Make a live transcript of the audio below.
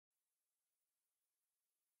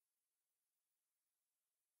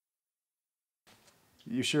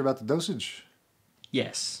You sure about the dosage?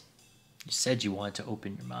 Yes. You said you wanted to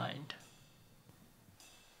open your mind.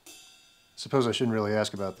 Suppose I shouldn't really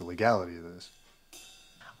ask about the legality of this.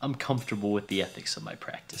 I'm comfortable with the ethics of my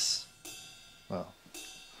practice. Well,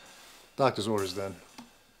 doctor's orders then.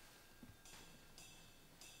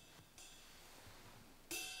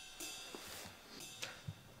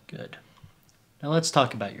 Good. Now let's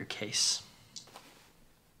talk about your case.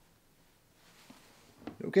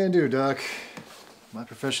 No can do, Doc. My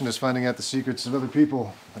profession is finding out the secrets of other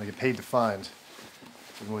people that I get paid to find.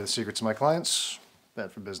 Giving away the secrets of my clients,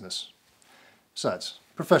 bad for business. Besides,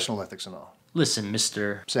 professional ethics and all. Listen,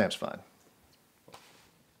 Mr. Sam's fine.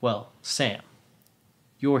 Well, Sam,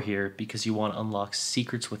 you're here because you want to unlock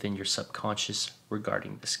secrets within your subconscious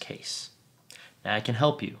regarding this case. Now, I can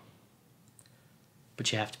help you, but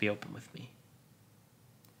you have to be open with me.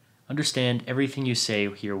 Understand, everything you say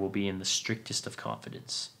here will be in the strictest of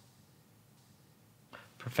confidence.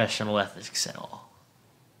 Professional ethics and all.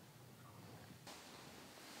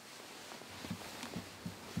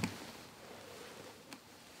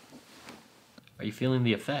 Are you feeling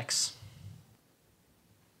the effects?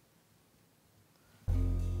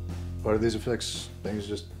 Part of these effects, things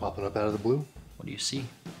just popping up out of the blue? What do you see?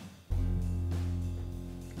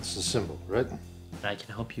 It's a symbol, right? And I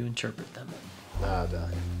can help you interpret them. Nah,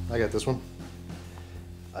 Doc. I got this one.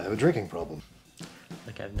 I have a drinking problem.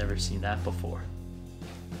 Like I've never seen that before.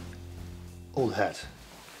 Old hat.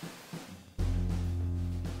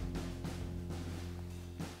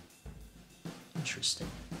 Interesting.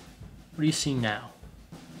 What are you seeing now?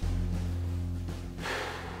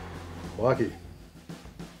 Walkie.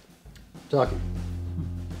 Talkie.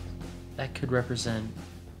 That could represent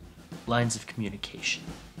lines of communication.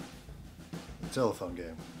 Telephone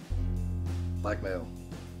game. Blackmail.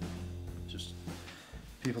 Just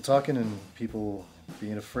people talking and people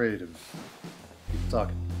being afraid of people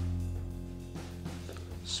talking.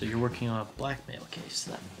 So you're working on a blackmail case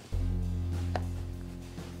then?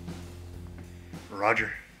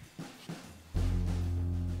 Roger.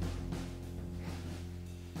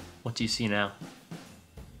 What do you see now?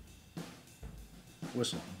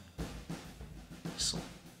 Whistle. Whistle.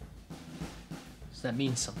 Does that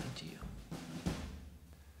mean something to you?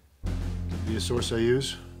 Could be a source I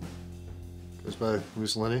use. Goes by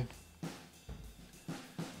Whistle.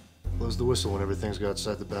 Blows the whistle whenever things go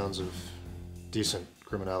outside the bounds of decent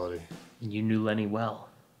criminality. And you knew Lenny well.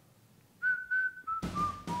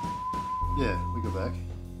 Yeah, we go back.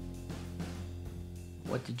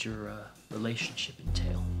 What did your relationship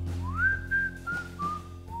entail?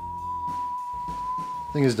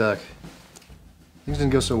 Thing is, Doc, things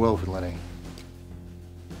didn't go so well for Lenny.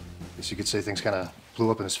 Guess you could say things kind of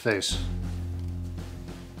blew up in his face.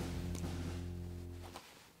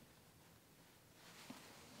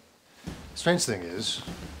 Strange thing is,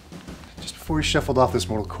 just before he shuffled off this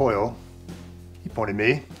mortal coil, he pointed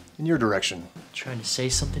me in your direction. Trying to say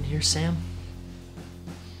something here, Sam?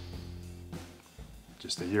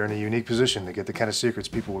 Just that you're in a unique position to get the kind of secrets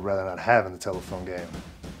people would rather not have in the telephone game.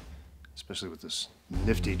 Especially with this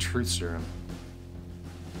nifty truth serum.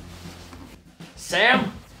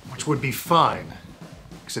 Sam? Which would be fine,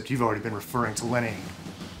 except you've already been referring to Lenny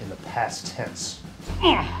in the past tense.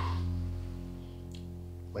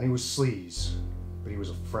 Lenny was sleaze, but he was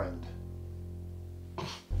a friend.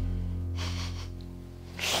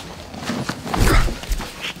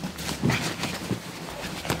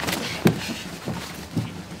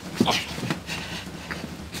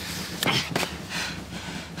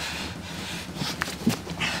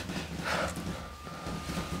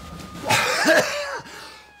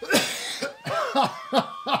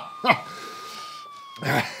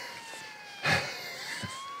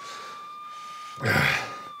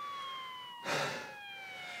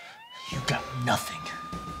 You got nothing.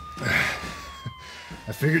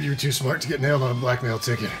 I figured you were too smart to get nailed on a blackmail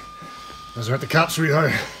ticket. Those aren't the cops,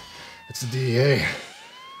 sweetheart. It's the DEA.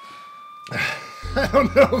 I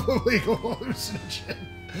don't know the legal hallucinogen.